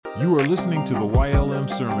You are listening to the YLM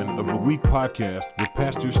Sermon of the Week podcast with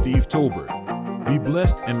Pastor Steve Tolbert. Be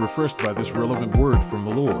blessed and refreshed by this relevant word from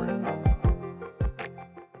the Lord.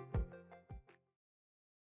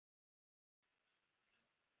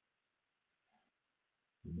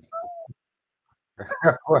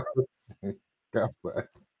 God bless. God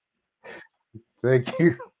bless. Thank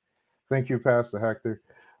you. Thank you, Pastor Hector.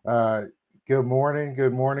 Uh, Good morning.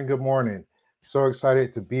 Good morning. Good morning. So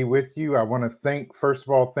excited to be with you. I want to first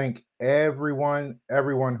of all, thank everyone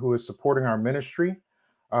who is supporting our ministry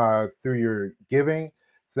through your giving.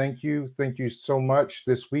 Thank you. Thank you so much.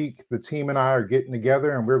 This week, the team and I are getting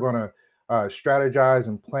together and we're going to strategize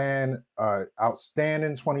and plan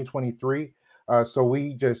outstanding 2023. So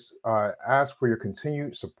we just ask for your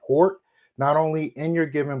continued support, not only in your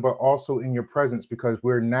giving, but also in your presence, because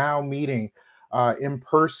we're now meeting in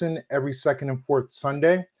person every second and fourth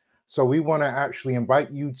Sunday. So we want to actually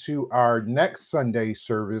invite you to our next Sunday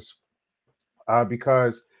service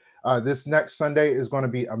because this next Sunday is going to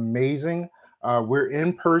be amazing. We're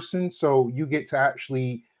in person, so you get to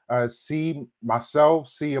actually see myself,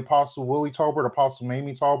 see Apostle Willie Talbert, Apostle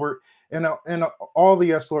Mamie Talbert, and all the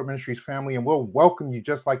Yes Lord Ministries family, and we'll welcome you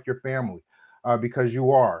just like your family. Because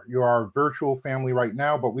you're our virtual family right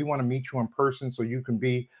now, but we want to meet you in person so you can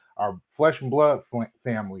be our flesh and blood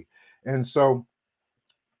family. And so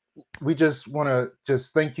we just want to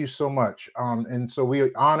just thank you so much. And so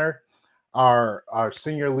we honor our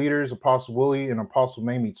senior leaders, Apostle Willie and Apostle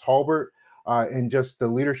Mamie Talbert, and just the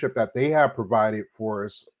leadership that they have provided for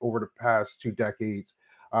us over the past 2 decades.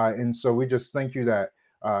 And so we just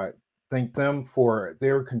uh, thank them for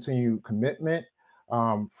their continued commitment,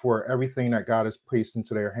 for everything that God has placed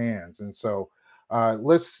into their hands. And so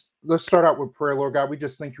let's start out with prayer. Lord God, we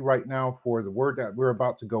just thank you right now for the word that we're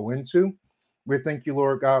about to go into. We thank you,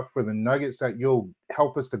 Lord God, for the nuggets that you'll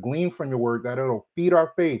help us to glean from your word, that it'll feed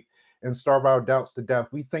our faith and starve our doubts to death.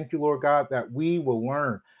 We thank you, Lord God, that we will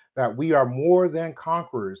learn that we are more than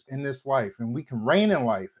conquerors in this life and we can reign in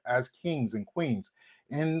life as kings and queens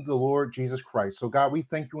in the Lord Jesus Christ. So, God, we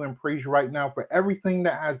thank you and praise you right now for everything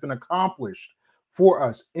that has been accomplished for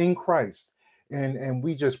us in Christ. And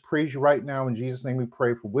we just praise you right now. In Jesus' name we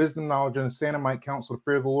pray for wisdom, knowledge, and understanding, might counsel, the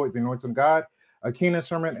fear of the Lord, the anointing of God, a keen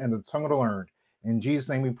discernment, and the tongue of the learned. In Jesus'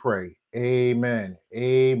 name we pray. Amen.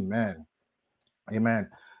 Amen. Amen.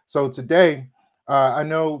 So today, I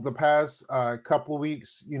know the past couple of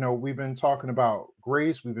weeks, we've been talking about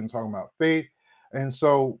grace, we've been talking about faith, and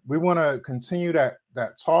so we want to continue that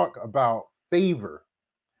talk about favor.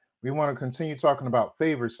 We want to continue talking about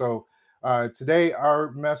favor. So today, our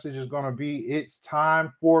message is going to be: it's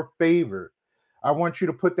time for favor. I want you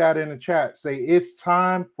to put that in the chat. Say, it's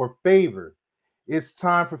time for favor. It's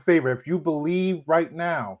time for favor. If you believe right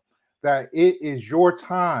now that it is your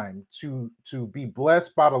time to be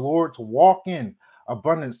blessed by the Lord, to walk in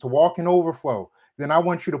abundance, to walk in overflow, then I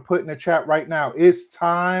want you to put in the chat right now: it's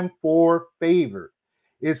time for favor.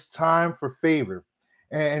 It's time for favor.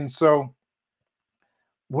 And so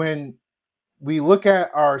when we look at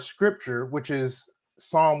our scripture, which is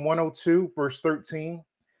Psalm 102, verse 13.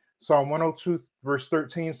 Psalm 102, verse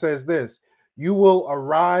 13 says this: You will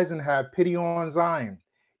arise and have pity on Zion.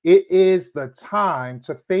 It is the time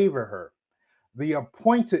to favor her. The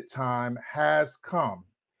appointed time has come.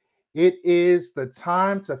 It is the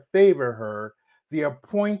time to favor her. The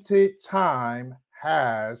appointed time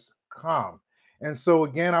has come. And so,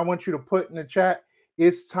 again, I want you to put in the chat: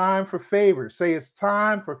 it's time for favor. Say, it's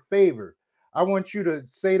time for favor. I want you to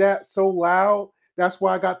say that so loud. That's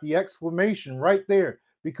why I got the exclamation right there,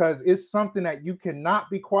 because it's something that you cannot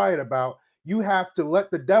be quiet about. You have to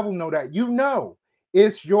let the devil know that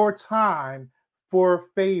it's your time for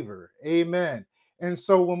favor. Amen. And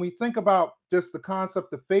so when we think about just the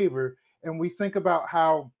concept of favor, and we think about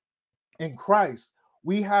how in Christ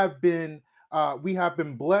we have been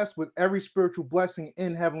blessed with every spiritual blessing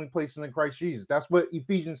in heavenly places in Christ Jesus. That's what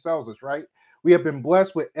Ephesians tells us, right? We have been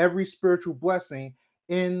blessed with every spiritual blessing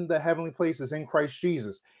in the heavenly places in Christ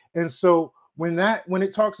Jesus. And so when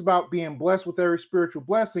it talks about being blessed with every spiritual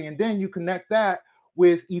blessing, and then you connect that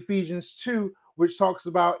with Ephesians 2, which talks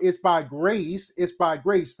about it's by grace,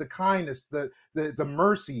 the kindness, the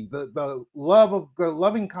mercy, the love of the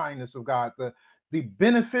loving kindness of God, the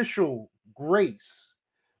beneficial grace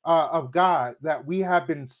of God, that we have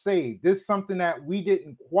been saved. This is something that we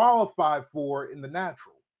didn't qualify for in the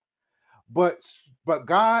natural, but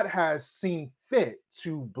God has seen fit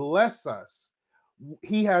to bless us.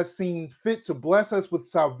 He has seen fit to bless us with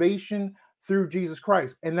salvation through Jesus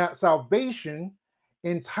Christ, and that salvation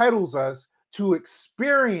entitles us to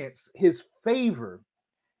experience His favor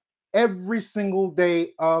every single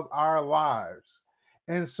day of our lives.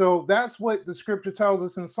 And so that's what the scripture tells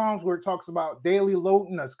us in Psalms, where it talks about daily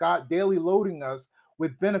loading us, God daily loading us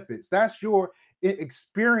with benefits. That's your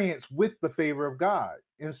experience with the favor of God.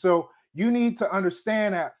 And so you need to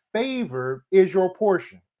understand that favor is your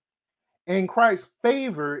portion. In Christ,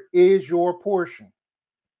 favor is your portion.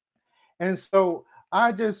 And so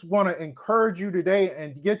I just want to encourage you today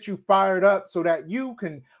and get you fired up so that you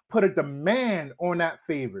can put a demand on that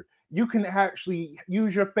favor. You can actually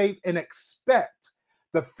use your faith and expect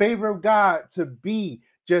the favor of God to be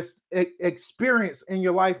just experience in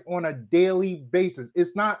your life on a daily basis.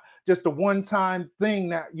 It's not just a one-time thing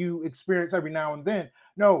that you experience every now and then.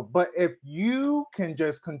 No, but if you can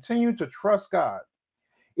just continue to trust God,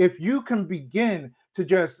 if you can begin to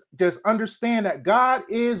just understand that God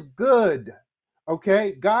is good,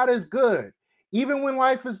 okay? God is good. Even when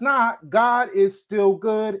life is not, God is still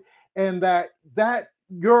good, and that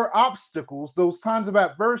your obstacles, those times of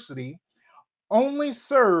adversity, only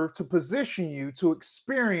serve to position you to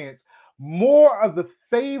experience more of the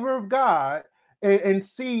favor of God, and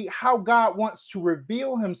see how God wants to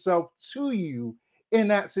reveal himself to you in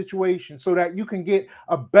that situation so that you can get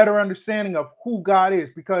a better understanding of who God is,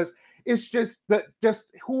 because it's just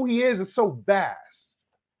who he is so vast.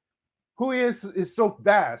 Who he is so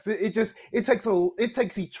vast. It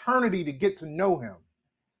takes eternity to get to know him.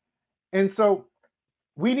 And so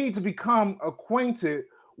we need to become acquainted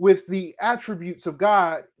with the attributes of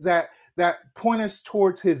God that point us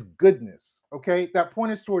towards his goodness, okay? That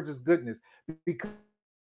point us towards his goodness, because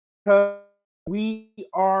we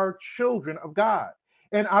are children of God.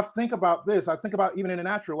 And I think about this. I think about even in the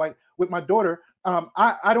natural, like with my daughter.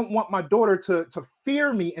 I don't want my daughter to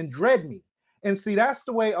fear me and dread me. And see, that's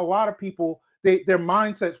the way a lot of people their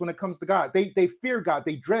mindsets when it comes to God. They fear God,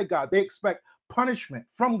 they dread God, they expect punishment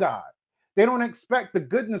from God. They don't expect the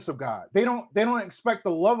goodness of God. They don't expect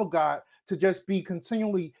the love of God to just be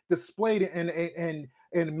continually displayed and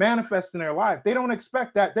manifest in their life. They don't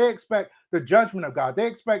expect that. They expect the judgment of God. They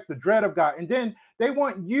expect the dread of God. And then they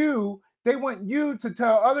want you to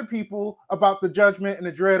tell other people about the judgment and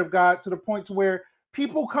the dread of God, to the point to where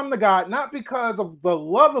people come to God not because of the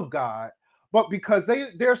love of God, but because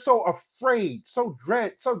they're so afraid, so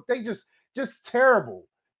dread, so they just terrible.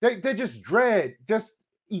 They just dread just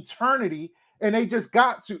eternity, and they just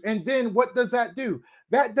got to. And then what does that do?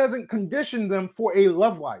 That doesn't condition them for a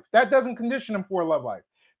love life. That doesn't condition them for a love life,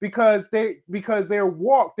 because their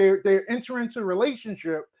walk, they're entering into a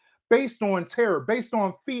relationship based on terror, based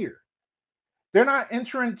on fear. They're not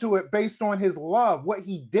entering into it based on his love, what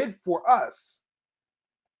he did for us.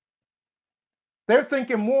 They're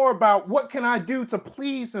thinking more about what can I do to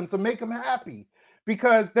please him, to make him happy,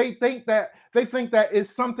 because they think that it's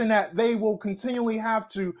something that they will continually have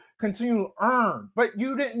to continue to earn. But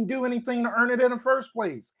you didn't do anything to earn it in the first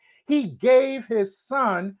place. He gave his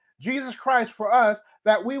son, Jesus Christ, for us,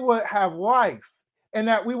 that we would have life and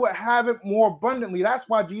that we would have it more abundantly. That's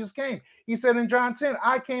why Jesus came. He said in John 10,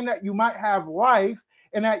 I came that you might have life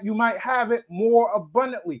and that you might have it more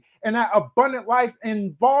abundantly. And that abundant life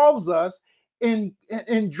involves us in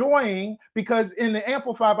enjoying, because in the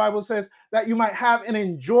Amplified Bible says that you might have and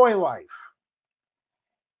enjoy life.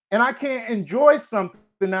 And I can't enjoy something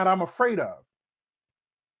that I'm afraid of.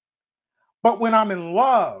 But when I'm in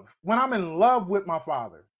love with my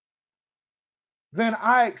Father, then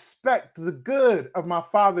I expect the good of my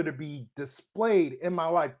Father to be displayed in my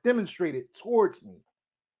life, demonstrated towards me,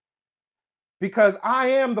 because I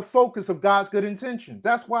am the focus of God's good intentions.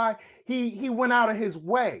 That's why he went out of his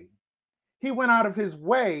way. He went out of his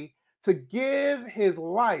way to give his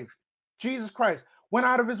life. Jesus Christ went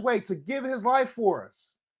out of his way to give his life for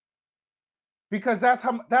us, because that's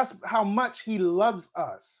how much he loves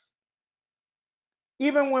us.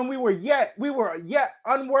 Even when we were yet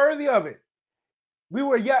unworthy of it. We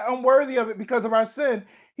were yet unworthy of it because of our sin.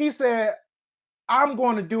 He said, I'm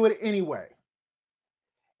going to do it anyway.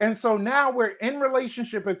 And so now we're in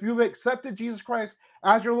relationship. If you've accepted Jesus Christ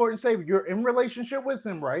as your Lord and Savior, you're in relationship with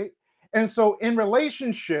him, right? And so in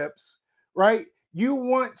relationships, right, you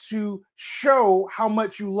want to show how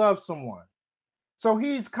much you love someone. So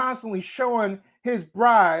he's constantly showing his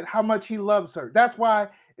bride how much he loves her. That's why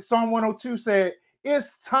Psalm 102 said,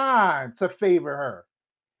 it's time to favor her.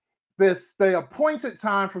 The appointed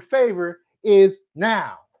time for favor is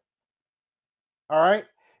now. All right.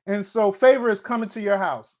 And so favor is coming to your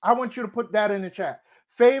house. I want you to put that in the chat.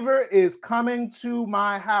 Favor is coming to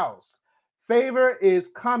my house. Favor is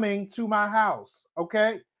coming to my house.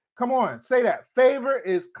 Okay. Come on, say that. Favor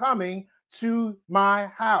is coming to my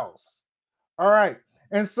house. All right.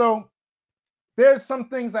 And so there's some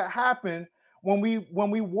things that happen when we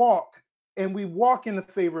walk, and we walk in the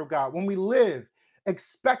favor of God, when we live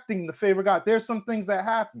expecting the favor of God. There's some things that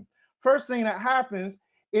happen. First thing that happens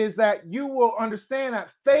is that you will understand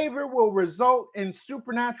that favor will result in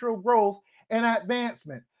supernatural growth and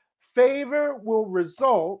advancement. Favor will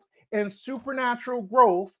result in supernatural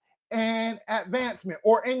growth and advancement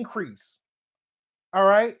or increase. All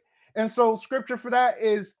right. And so scripture for that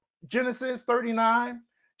is Genesis 39,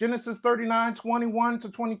 21 to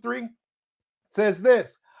 23 says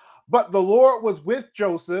this, but the Lord was with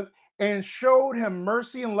Joseph and showed him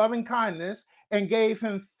mercy and loving kindness and gave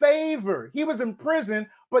him favor. He was in prison,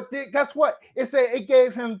 but guess what? It said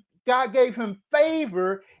God gave him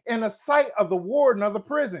favor in the sight of the warden of the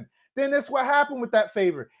prison. Then this what happened with that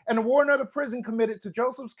favor. And the warden of the prison committed to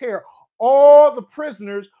Joseph's care all the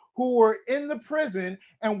prisoners who were in the prison,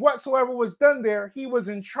 and whatsoever was done there, he was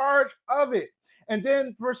in charge of it. And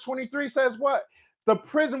then verse 23 says what? The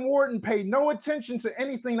prison warden paid no attention to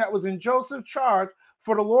anything that was in Joseph's charge,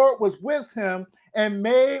 for the Lord was with him and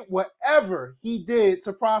made whatever he did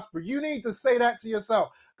to prosper. You need to say that to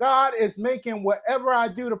yourself. God is making whatever I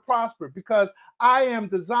do to prosper, because I am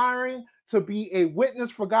desiring to be a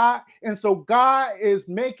witness for God. And so God is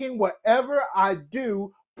making whatever I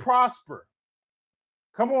do prosper.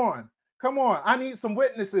 Come on. Come on. I need some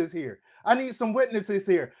witnesses here. I need some witnesses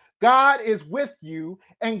here. God is with you,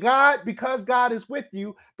 and God, because God is with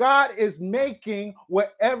you, God is making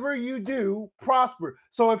whatever you do prosper.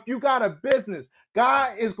 So if you got a business,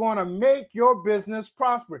 God is going to make your business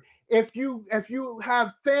prosper. If you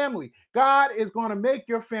have family, God is going to make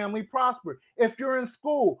your family prosper. If you're in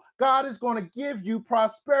school, God is going to give you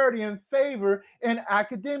prosperity and favor in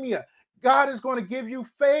academia. God is going to give you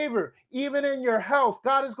favor even in your health.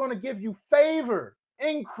 God is going to give you favor,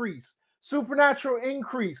 increase, supernatural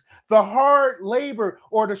increase. The hard labor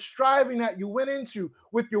or the striving that you went into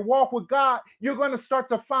with your walk with God, you're going to start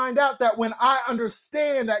to find out that when I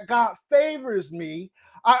understand that God favors me,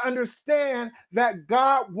 I understand that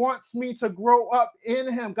God wants me to grow up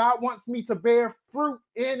in him. God wants me to bear fruit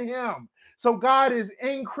in him. So God is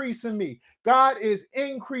increasing me. God is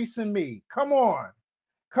increasing me. Come on.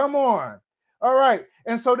 Come on. All right.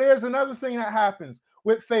 And so there's another thing that happens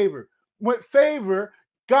with favor. With favor,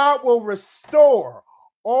 God will restore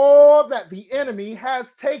all that the enemy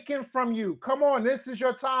has taken from you. Come on. This is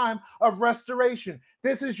your time of restoration.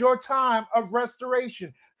 This is your time of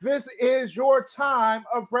restoration. This is your time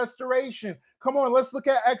of restoration. Come on. Let's look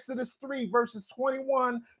at Exodus 3, verses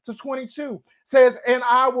 21 to 22. It says, and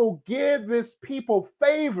I will give this people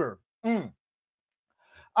favor.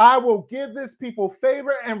 I will give this people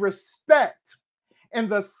favor and respect in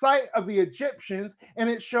the sight of the Egyptians, and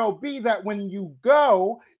it shall be that when you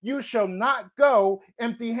go, you shall not go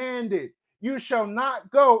empty-handed. You shall not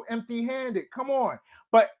go empty-handed. Come on.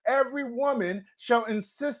 But every woman shall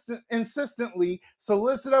insistently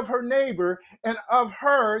solicit of her neighbor and of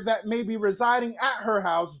her that may be residing at her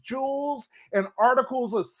house jewels and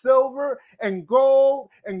articles of silver and gold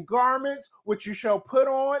and garments which you shall put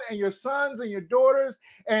on, and your sons and your daughters,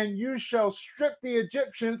 and you shall strip the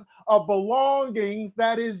Egyptians of belongings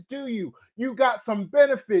that is due you. You got some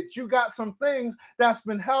benefits. You got some things that's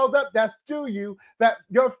been held up that's due you, that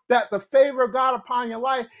the favor of God upon your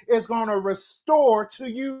life is going to restore to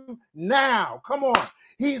you now. Come on.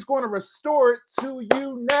 He's going to restore it to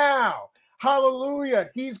you now. Hallelujah.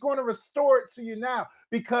 He's going to restore it to you now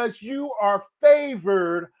because you are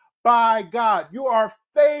favored by God. You are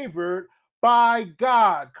favored by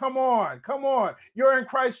God. Come on, come on. You're in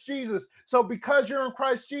Christ Jesus. So because you're in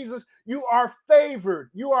Christ Jesus, you are favored.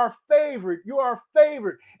 You are favored. You are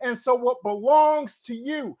favored. And so what belongs to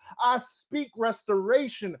you, I speak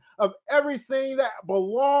restoration of everything that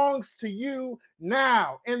belongs to you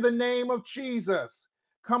now in the name of Jesus.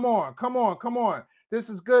 Come on, come on, come on. This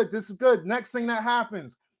is good. This is good. Next thing that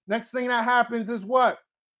happens. Next thing that happens is what?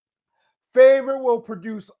 Favor will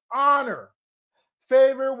produce honor.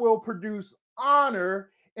 Favor will produce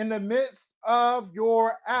honor in the midst of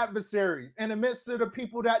your adversaries, in the midst of the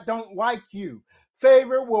people that don't like you.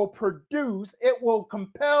 Favor will produce, it will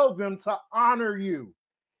compel them to honor you.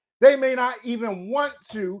 They may not even want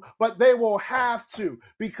to, but they will have to,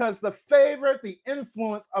 because the favor, the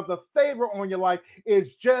influence of the favor on your life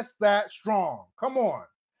is just that strong. Come on.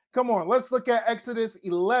 Come on. Let's look at Exodus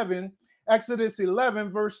 11. Exodus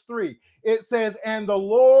 11, verse 3. It says, and the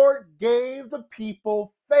Lord gave the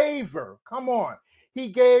people favor. Come on. He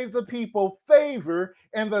gave the people favor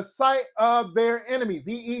in the sight of their enemy,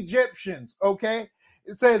 the Egyptians. Okay.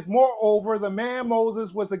 It says, moreover, the man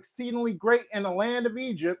Moses was exceedingly great in the land of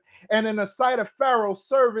Egypt and in the sight of Pharaoh's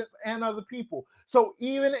servants and other people. So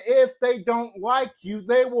even if they don't like you,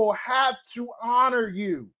 they will have to honor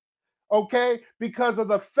you. okay? Because of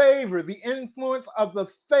the favor, the influence of the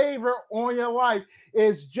favor on your life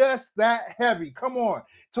is just that heavy. Come on,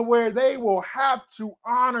 to where they will have to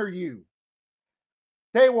honor you.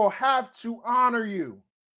 They will have to honor you.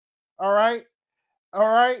 All right?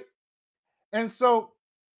 All right? And so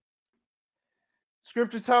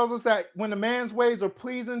Scripture tells us that when a man's ways are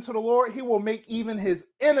pleasing to the Lord, he will make even his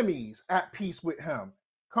enemies at peace with him.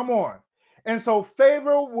 Come on. And so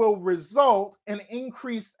favor will result in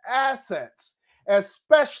increased assets,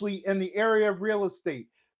 especially in the area of real estate.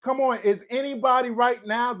 Come on, is anybody right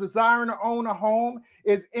now desiring to own a home?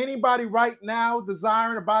 Is anybody right now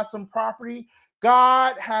desiring to buy some property?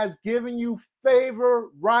 God has given you favor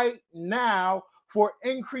right now for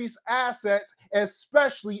increased assets,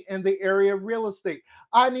 especially in the area of real estate.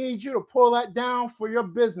 I need you to pull that down for your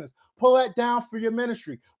business, pull that down for your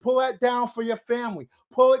ministry, pull that down for your family,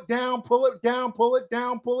 pull it down, pull it down, pull it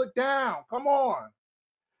down, pull it down. Come on,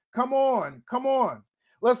 come on, come on.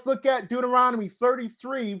 Let's look at Deuteronomy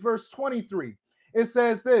 33, verse 23. It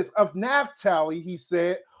says this of Naphtali, he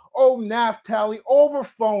said, "Oh, Naphtali,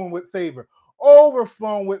 overflowing with favor,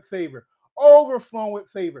 overflowing with favor, overflowing with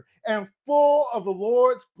favor, and full of the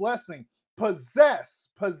Lord's blessing. Possess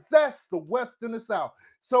the west and the south."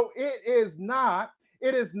 So it is not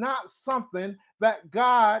something that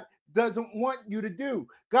God doesn't want you to do.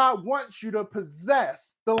 God wants you to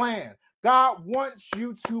possess the land. God wants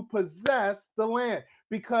you to possess the land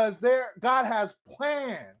because God has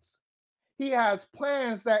plans. He has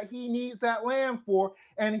plans that he needs that land for.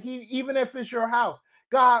 And even if it's your house,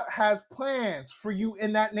 God has plans for you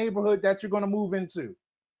in that neighborhood that you're going to move into.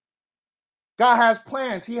 God has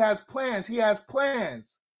plans. He has plans. He has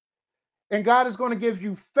plans. And God is going to give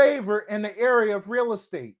you favor in the area of real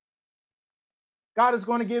estate. God is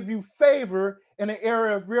going to give you favor in the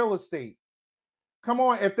area of real estate. Come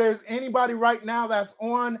on, if there's anybody right now that's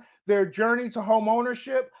on their journey to home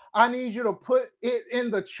ownership, I need you to put it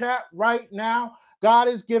in the chat right now. God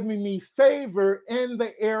is giving me favor in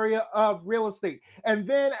the area of real estate. And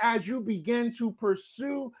then as you begin to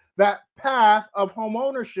pursue that path of home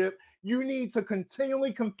ownership, you need to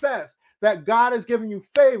continually confess that God is giving you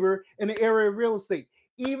favor in the area of real estate.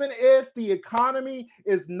 Even if the economy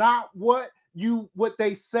is not what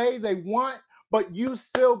they say they want, but you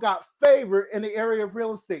still got favor in the area of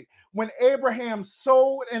real estate. When Abraham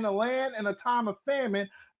sold in a land in a time of famine,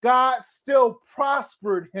 God still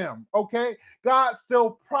prospered him, okay? God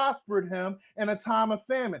still prospered him in a time of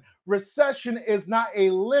famine. Recession is not a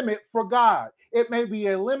limit for God. It may be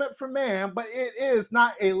a limit for man, but it is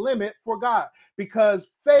not a limit for God because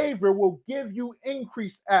favor will give you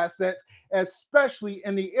increased assets, especially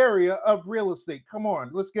in the area of real estate. Come on,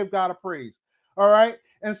 let's give God a praise. All right.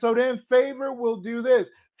 And so then favor will do this.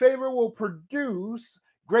 Favor will produce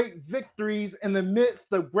great victories in the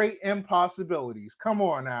midst of great impossibilities. Come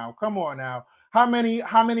on now. Come on now. How many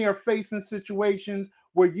are facing situations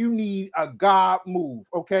where you need a God move?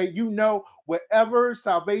 Okay. You know, whatever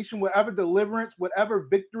salvation, whatever deliverance, whatever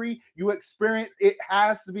victory you experience, it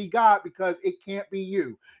has to be God because it can't be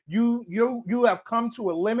you. You have come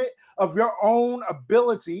to a limit of your own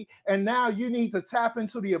ability, and now you need to tap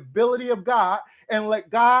into the ability of God and let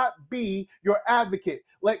God be your advocate.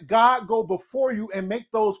 Let God go before you and make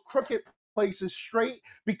those crooked places straight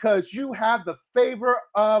because you have the favor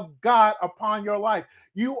of God upon your life.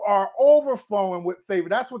 You are overflowing with favor.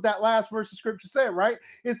 That's what that last verse of scripture said, right?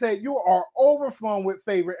 It said you are overflowing with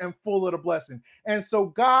favor and full of the blessing. And so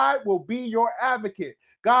God will be your advocate.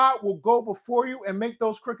 God will go before you and make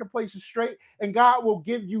those crooked places straight, and God will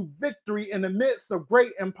give you victory in the midst of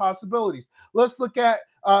great impossibilities. Let's look at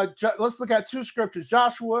two scriptures.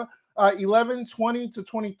 Joshua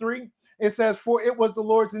 11:20-23. It says, "For it was the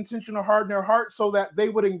Lord's intention to harden their hearts so that they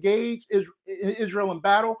would engage Israel in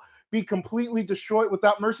battle, be completely destroyed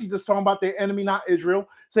without mercy." Just talking about their enemy, not Israel.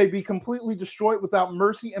 Say, be completely destroyed without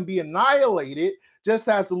mercy and be annihilated, just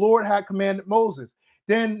as the Lord had commanded Moses.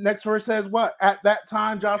 Then next verse says what? "At that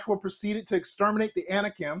time, Joshua proceeded to exterminate the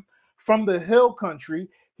Anakim from the hill country,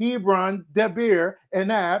 Hebron, Debir,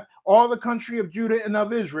 Anab, all the country of Judah and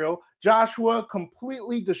of Israel. Joshua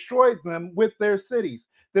completely destroyed them with their cities."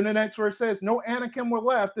 Then the next verse says, "No Anakim were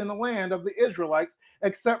left in the land of the Israelites,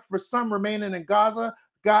 except for some remaining in Gaza,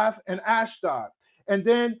 Gath, and Ashdod." And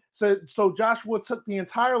then, so Joshua took the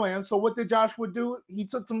entire land. So what did Joshua do? He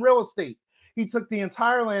took some real estate. He took the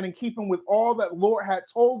entire land and keeping with all that Lord had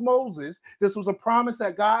told Moses. This was a promise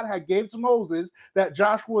that God had gave to Moses that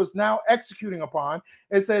Joshua is now executing upon.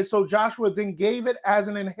 It says, so Joshua then gave it as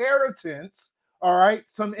an inheritance. All right.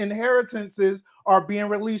 Some inheritances are being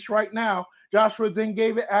released right now. Joshua then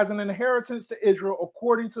gave it as an inheritance to Israel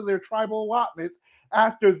according to their tribal allotments.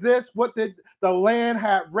 After this, what did the land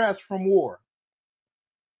had rest from war?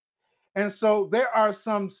 And so there are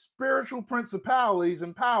some spiritual principalities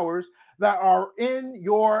and powers that are in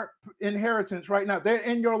your inheritance right now. They're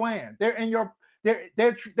in your land. They're in your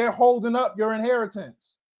they're holding up your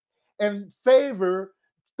inheritance. And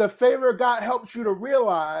the favor of God helps you to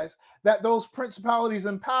realize that those principalities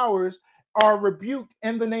and powers are rebuked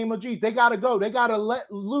in the name of Jesus. They got to go. They got to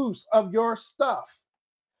let loose of your stuff.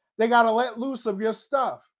 They got to let loose of your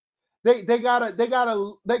stuff. They gotta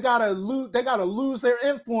lose their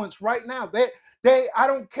influence right now. I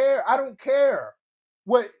don't care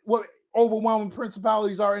what overwhelming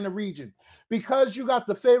principalities are in the region, because you got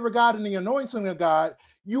the favor of God and the anointing of God.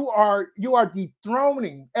 You are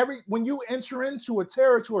dethroning when you enter into a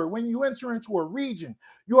territory, when you enter into a region,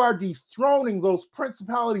 you are dethroning those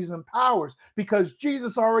principalities and powers because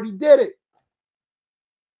Jesus already did it.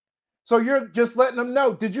 So you're just letting them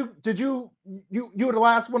know. You were the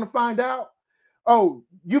last one to find out? Oh,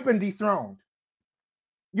 you've been dethroned.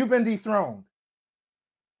 You've been dethroned.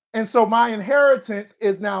 And so my inheritance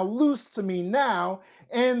is now loose to me now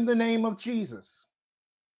in the name of Jesus.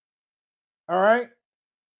 All right.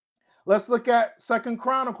 Let's look at 2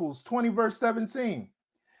 Chronicles 20, verse 17.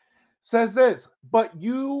 Says this, but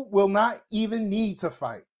you will not even need to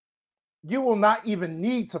fight. You will not even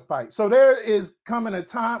need to fight. So there is coming a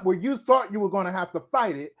time where you thought you were going to have to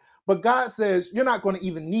fight it, but God says you're not going to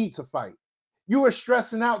even need to fight. You were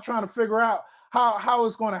stressing out trying to figure out how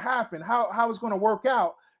it's going to happen, how it's going to work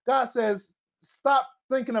out. God says, stop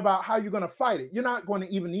thinking about how you're going to fight it. You're not going to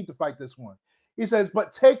even need to fight this one. He says,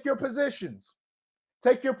 but take your positions.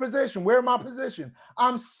 Take your position. Where my position?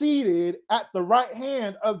 I'm seated at the right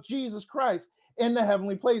hand of Jesus Christ in the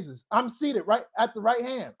heavenly places. I'm seated right at the right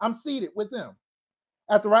hand. I'm seated with him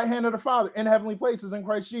at the right hand of the Father in heavenly places in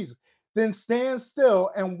Christ Jesus. Then stand still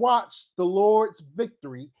and watch the Lord's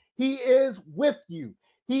victory. He is with you.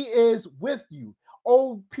 He is with you.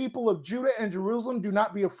 O people of Judah and Jerusalem, do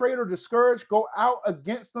not be afraid or discouraged. Go out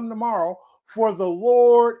against them tomorrow, for the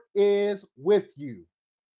Lord is with you.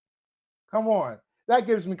 Come on. That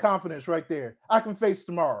gives me confidence right there. I can face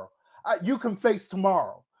tomorrow. You can face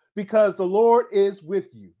tomorrow because the Lord is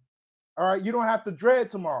with you. All right. You don't have to dread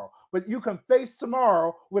tomorrow, but you can face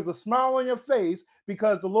tomorrow with a smile on your face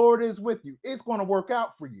because the Lord is with you. It's going to work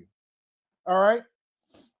out for you. All right.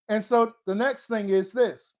 And so the next thing is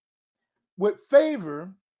this: with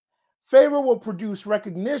favor will produce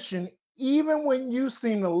recognition even when you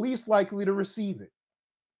seem the least likely to receive it.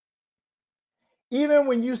 Even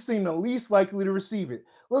when you seem the least likely to receive it.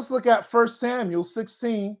 Let's look at 1 Samuel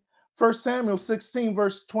 16,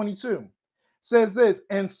 verse 22. Says this,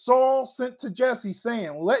 and Saul sent to Jesse,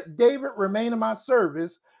 saying, let David remain in my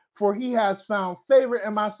service, for he has found favor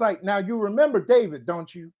in my sight. Now, you remember David,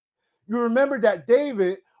 don't you? You remember that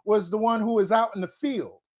David was the one who was out in the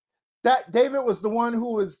field. That David was the one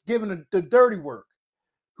who was given the dirty work,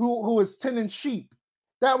 who was tending sheep.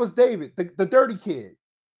 That was David, the dirty kid,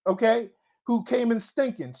 okay? Who came in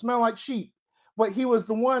stinking, smell like sheep. But he was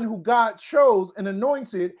the one who God chose and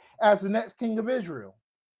anointed as the next king of Israel.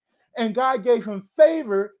 And God gave him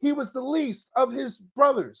favor. He was the least of his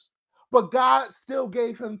brothers, but God still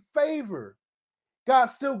gave him favor. God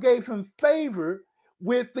still gave him favor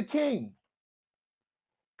with the king.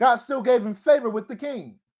 God still gave him favor with the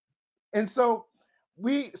king. And so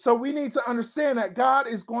we need to understand that God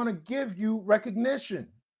is going to give you recognition.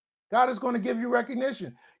 God is going to give you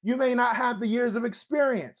recognition. You may not have the years of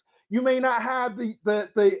experience. You may not have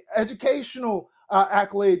the educational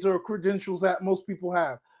accolades or credentials that most people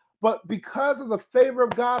have. But because of the favor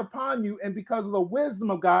of God upon you and because of the wisdom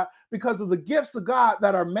of God, because of the gifts of God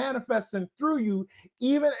that are manifesting through you,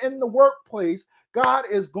 even in the workplace, God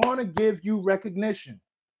is going to give you recognition.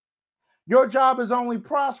 Your job is only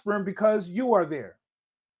prospering because you are there.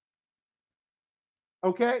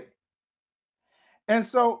 Okay? And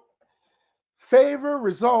so favor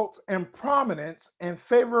results in prominence and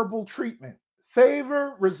favorable treatment.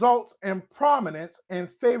 Favor results in prominence and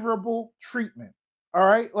favorable treatment. All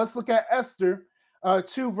right, let's look at Esther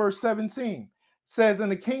 2, verse 17. It says, and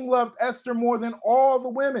the king loved Esther more than all the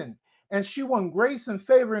women, and she won grace and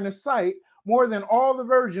favor in his sight more than all the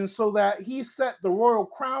virgins, so that he set the royal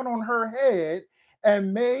crown on her head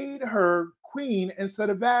and made her queen instead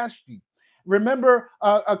of Vashti. Remember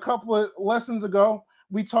a couple of lessons ago,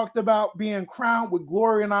 we talked about being crowned with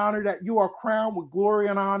glory and honor, that you are crowned with glory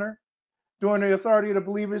and honor. During the Authority of the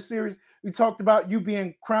Believers series, we talked about you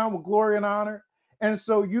being crowned with glory and honor. And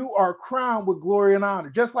so you are crowned with glory and honor.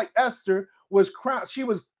 Just like Esther was crowned, she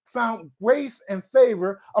was found grace and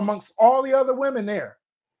favor amongst all the other women there.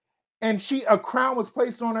 And a crown was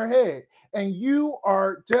placed on her head. And you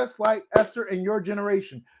are just like Esther in your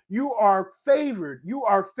generation. You are favored. You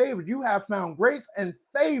are favored. You have found grace and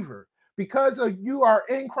favor because you are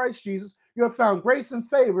in Christ Jesus. You have found grace and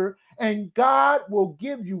favor, and God will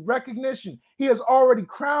give you recognition. He has already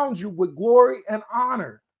crowned you with glory and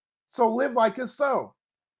honor. So live like it's so.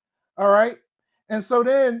 All right. And so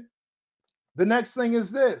then the next thing is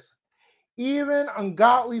this: even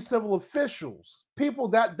ungodly civil officials, people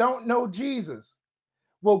that don't know Jesus,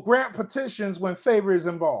 will grant petitions when favor is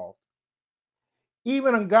involved.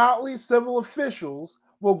 Even ungodly civil officials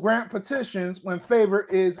will grant petitions when favor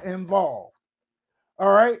is involved.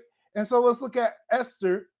 All right. And so let's look at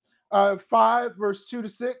Esther 5, verse 2 to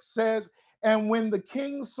 6 says, and when the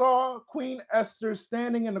king saw Queen Esther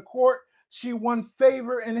standing in the court, she won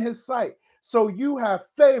favor in his sight. So you have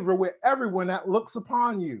favor with everyone that looks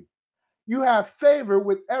upon you. You have favor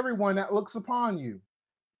with everyone that looks upon you.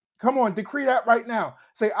 Come on, decree that right now.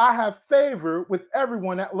 Say, I have favor with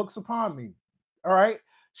everyone that looks upon me. All right.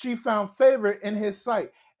 She found favor in his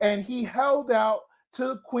sight, and he held out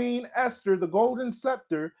to Queen Esther the golden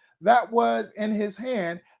scepter that was in his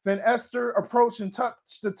hand. Then Esther approached and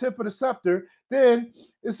touched the tip of the scepter. Then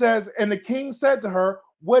it says, and the king said to her,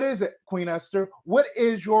 what is it, Queen Esther? What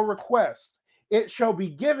is your request? It shall be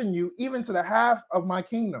given you even to the half of my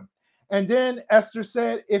kingdom. And then Esther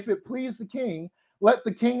said, if it please the king, let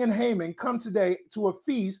the king and Haman come today to a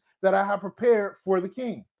feast that I have prepared for the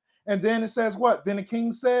king. And then it says what? Then the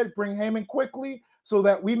king said, bring Haman quickly so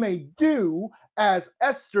that we may do as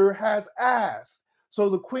Esther has asked. So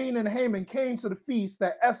the queen and Haman came to the feast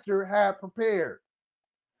that Esther had prepared.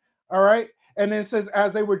 All right. And then it says,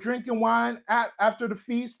 as they were drinking wine after the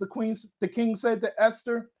feast, the king said to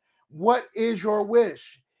Esther, what is your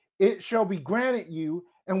wish? It shall be granted you.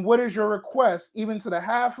 And what is your request? Even to the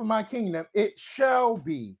half of my kingdom, it shall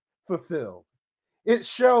be fulfilled. It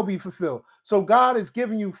shall be fulfilled. So God is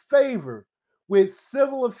giving you favor with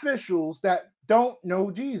civil officials that don't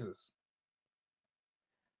know Jesus.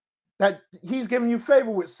 That he's giving you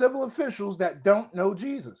favor with civil officials that don't know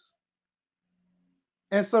Jesus.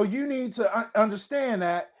 And so you need to understand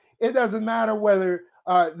that it doesn't matter whether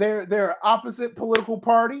they're opposite political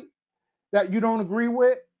party that you don't agree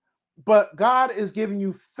with, but God is giving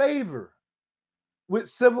you favor with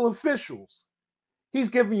civil officials. He's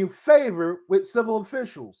giving you favor with civil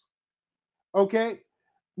officials. Okay?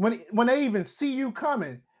 When they even see you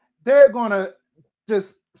coming, they're going to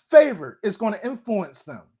just favor. It's going to influence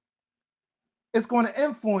them. It's going to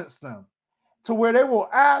influence them to where they will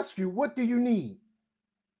ask you, what do you need?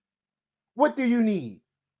 What do you need?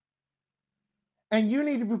 And you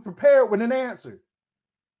need to be prepared with an answer.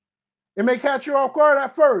 It may catch you off guard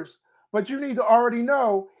at first, but you need to already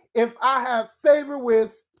know, if I have favor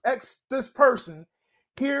with this person,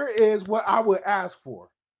 here is what I would ask for.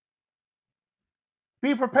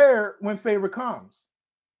 Be prepared when favor comes.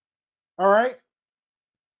 All right?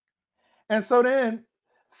 And so then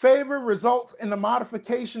favor results in the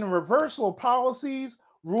modification and reversal of policies,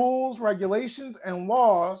 rules, regulations, and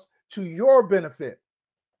laws to your benefit.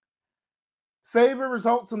 Favor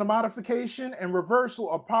results in the modification and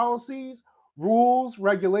reversal of policies, rules,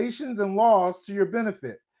 regulations, and laws to your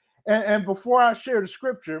benefit. And before I share the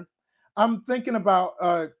scripture, I'm thinking about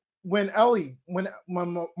when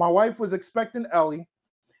my wife was expecting Ellie,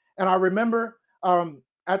 and I remember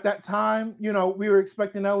at that time, we were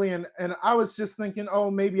expecting Ellie, and I was just thinking, oh,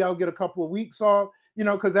 maybe I'll get a couple of weeks off,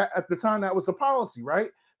 because at the time that was the policy,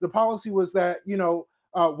 right? The policy was that,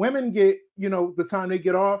 women get, the time they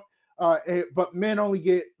get off, but men only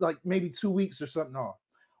get like maybe 2 weeks or something off.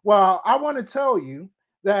 Well, I want to tell you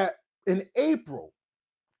that in April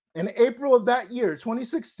of that year,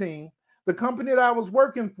 2016, the company that I was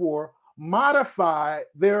working for modified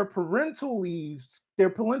their parental leave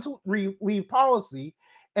policy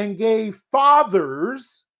and gave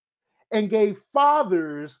fathers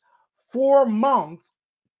 4 months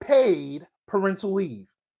paid parental leave.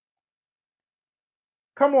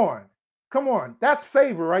 Come on. That's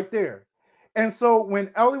favor right there. And so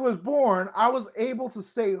when Ellie was born, I was able to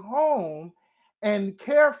stay home and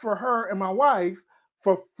care for her and my wife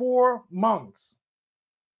for 4 months.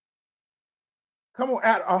 Come on,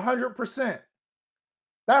 at 100%.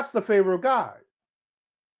 That's the favor of God.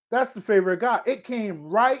 That's the favor of God. It came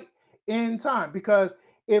right in time, because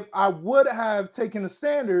if I would have taken the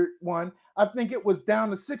standard one, I think it was down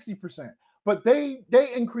to 60%. But they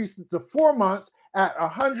increased it to 4 months at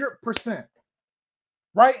 100%.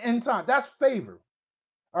 Right in time. That's favor.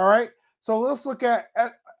 All right. So let's look at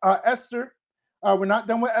Esther. We're not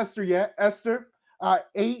done with Esther yet. Esther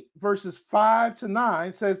 8 verses 5 to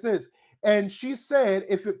 9 says this. And she said,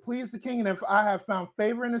 if it please the king, and if I have found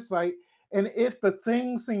favor in his sight, and if the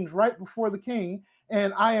thing seems right before the king,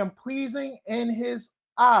 and I am pleasing in his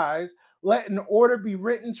eyes, let an order be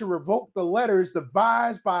written to revoke the letters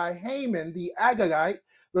devised by Haman the Agagite,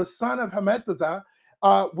 the son of Hammedatha,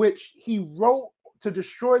 which he wrote to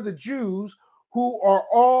destroy the Jews who are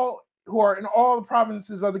in all the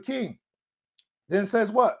provinces of the king. Then it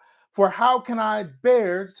says what? For how can I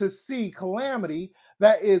bear to see calamity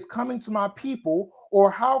that is coming to my people, or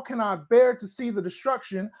how can I bear to see the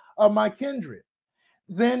destruction of my kindred?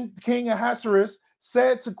 Then King Ahasuerus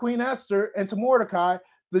said to Queen Esther and to Mordecai,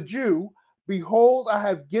 the Jew, behold, I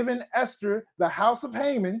have given Esther the house of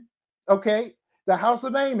Haman, okay, the house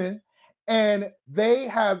of Haman, and they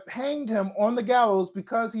have hanged him on the gallows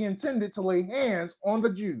because he intended to lay hands on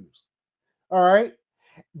the Jews. All right.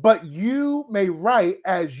 But you may write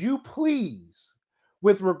as you please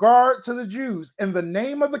with regard to the Jews in the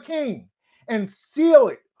name of the king, and seal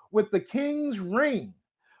it with the king's ring,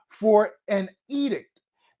 for an edict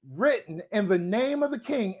written in the name of the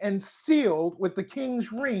king and sealed with the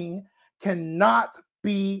king's ring cannot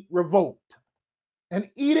be revoked. An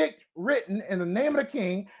edict written in the name of the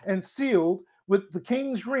king and sealed with the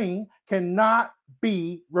king's ring cannot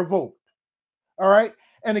be revoked. All right.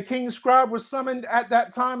 And the king's scribe was summoned at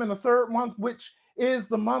that time in the third month, which is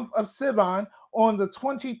the month of Sivan, on the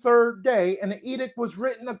 23rd day. And the edict was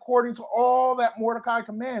written according to all that Mordecai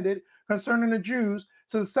commanded concerning the Jews,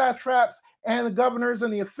 to the satraps and the governors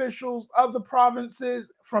and the officials of the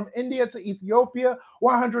provinces from India to Ethiopia,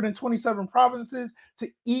 127 provinces, to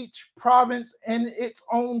each province in its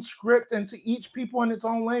own script, and to each people in its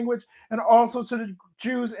own language, and also to the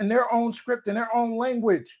Jews in their own script and their own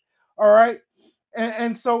language. All right.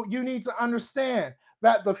 And so you need to understand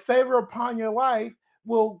that the favor upon your life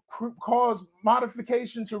will cause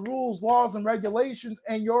modification to rules, laws, and regulations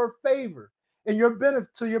in your favor, in your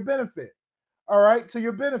benefit, to your benefit. All right, to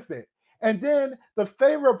your benefit. And then the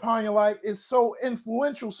favor upon your life is so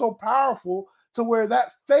influential, so powerful, to where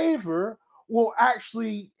that favor will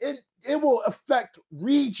actually it will affect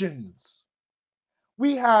regions.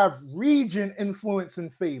 We have region influence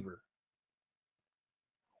and favor.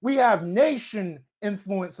 We have nation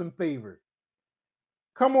influence and favor.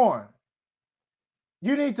 Come on.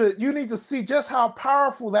 You need to see just how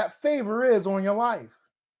powerful that favor is on your life.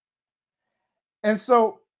 And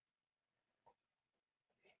so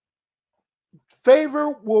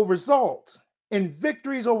favor will result in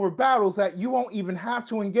victories over battles that you won't even have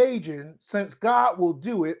to engage in, since God will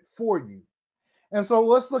do it for you. And so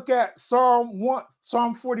let's look at Psalm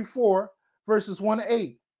 44, verses 1 to 8.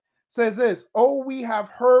 It says this, oh, we have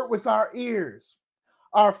heard with our ears.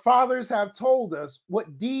 Our fathers have told us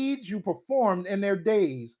what deeds you performed in their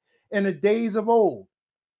days, in the days of old.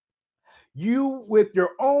 You with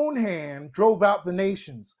your own hand drove out the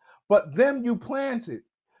nations, but them you planted.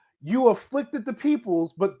 You afflicted the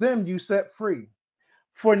peoples, but them you set free.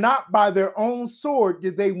 For not by their own sword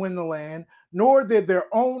did they win the land, nor did their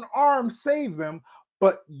own arm save them,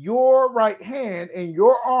 but your right hand and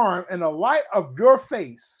your arm and the light of your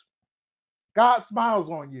face. God smiles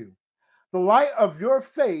on you. The light of your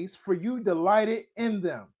face, for you delighted in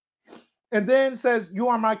them. And then says, you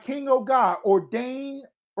are my king, O God, ordain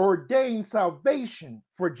salvation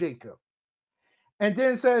for Jacob. And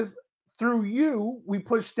then says, through you we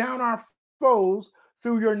push down our foes,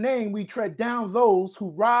 through your name we tread down those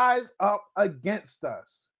who rise up against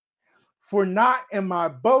us. For not in my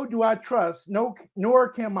bow do I trust, no, nor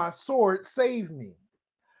can my sword save me.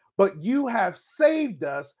 But you have saved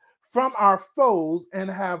us from our foes and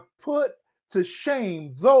have put to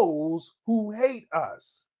shame those who hate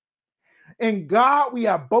us. In God we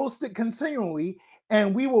have boasted continually,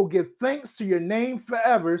 and we will give thanks to your name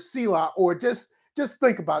forever, Selah. Or just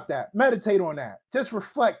think about that. Meditate on that. Just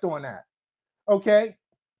reflect on that. Okay?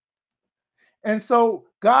 And so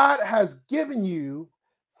God has given you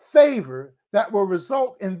favor that will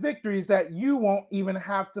result in victories that you won't even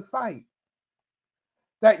have to fight.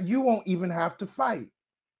 That you won't even have to fight.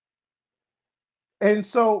 And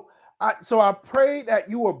so I pray that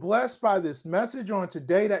you are blessed by this message on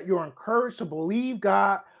today, that you're encouraged to believe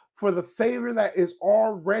God for the favor that is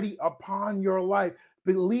already upon your life.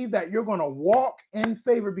 Believe that you're going to walk in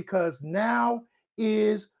favor, because now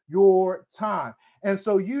is your time. And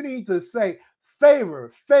so you need to say,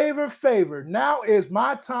 favor, favor, favor. Now is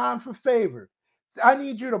my time for favor. I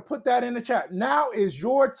need you to put that in the chat. Now is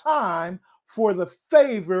your time for the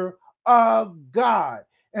favor of God.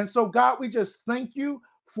 And so, God, we just thank you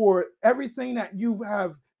for everything that you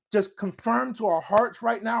have just confirm to our hearts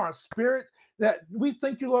right now, our spirits, that we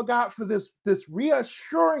thank you, Lord God, for this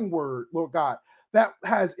reassuring word, Lord God, that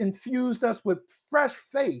has infused us with fresh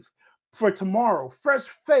faith for tomorrow, fresh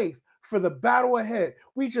faith for the battle ahead.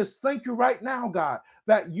 We just thank you right now, God,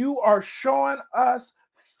 that you are showing us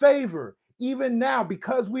favor even now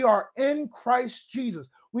because we are in Christ Jesus.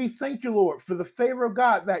 We thank you, Lord, for the favor of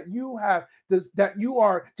God that you have, that you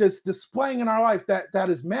are just displaying in our life, that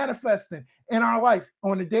is manifesting in our life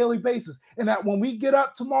on a daily basis. And that when we get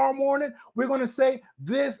up tomorrow morning, we're going to say,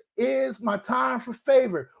 this is my time for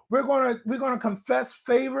favor. We're going to confess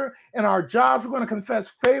favor in our jobs. We're going to confess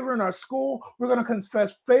favor in our school. We're going to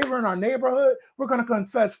confess favor in our neighborhood. We're going to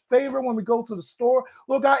confess favor when we go to the store.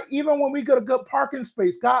 Lord God, even when we get a good parking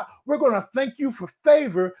space, God, we're going to thank you for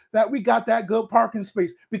favor that we got that good parking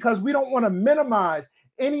space, because we don't want to minimize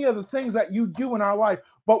any of the things that you do in our life,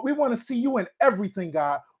 but we want to see you in everything,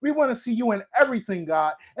 God. We want to see you in everything,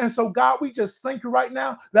 God. And so, God, we just thank you right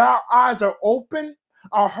now that our eyes are open.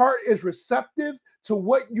 Our heart is receptive to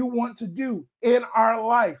what you want to do in our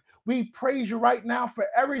life. We praise you right now for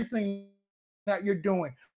everything that you're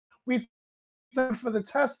doing. We thank you for the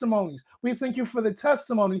testimonies. We thank you for the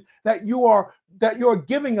testimony that you're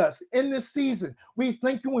giving us in this season. We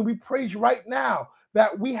thank you and we praise you right now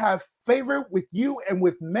that we have favor with you and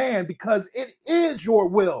with man, because it is your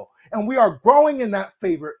will. And we are growing in that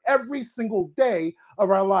favor every single day of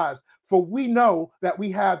our lives. For we know that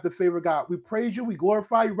we have the favor of God. We praise you. We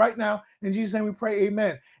glorify you right now. In Jesus' name we pray,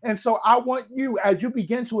 amen. And so I want you, as you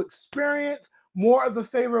begin to experience more of the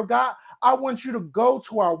favor of God, I want you to go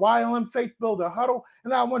to our YLM Faith Builder Huddle,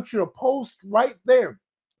 and I want you to post right there,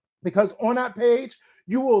 because on that page,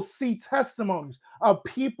 you will see testimonies of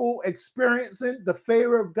people experiencing the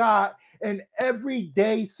favor of God in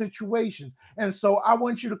everyday situations. And so I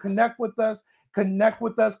want you to connect with us,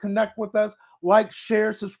 like,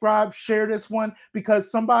 share, subscribe, share this one,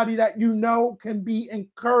 because somebody that you know can be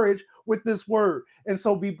encouraged with this word. And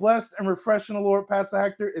so be blessed and refreshed in the Lord. Pastor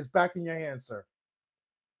Hector is back in your hands, sir.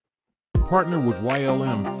 Partner with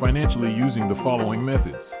YLM financially using the following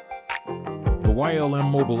methods. The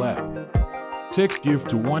YLM mobile app. Text give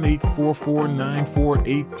to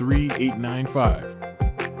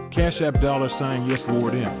 1-844-948-3895. Cash App $ Yes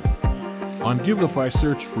Lord M. On Givelify,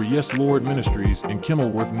 search for Yes Lord Ministries in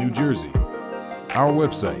Kenilworth, New Jersey. Our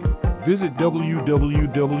website. Visit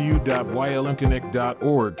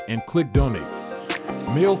www.ylmconnect.org and click Donate.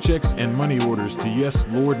 Mail checks and money orders to Yes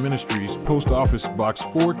Lord Ministries, Post Office Box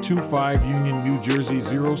 425, Union, New Jersey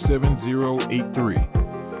 07083.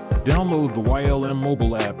 Download the YLM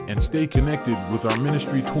mobile app and stay connected with our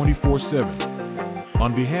ministry 24/7.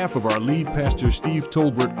 On behalf of our lead pastor Steve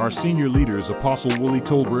Tolbert, our senior leaders Apostle Willie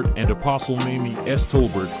Tolbert and Apostle Mamie S.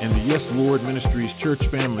 Tolbert, and the Yes Lord Ministries church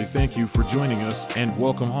family, thank you for joining us and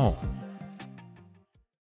welcome home.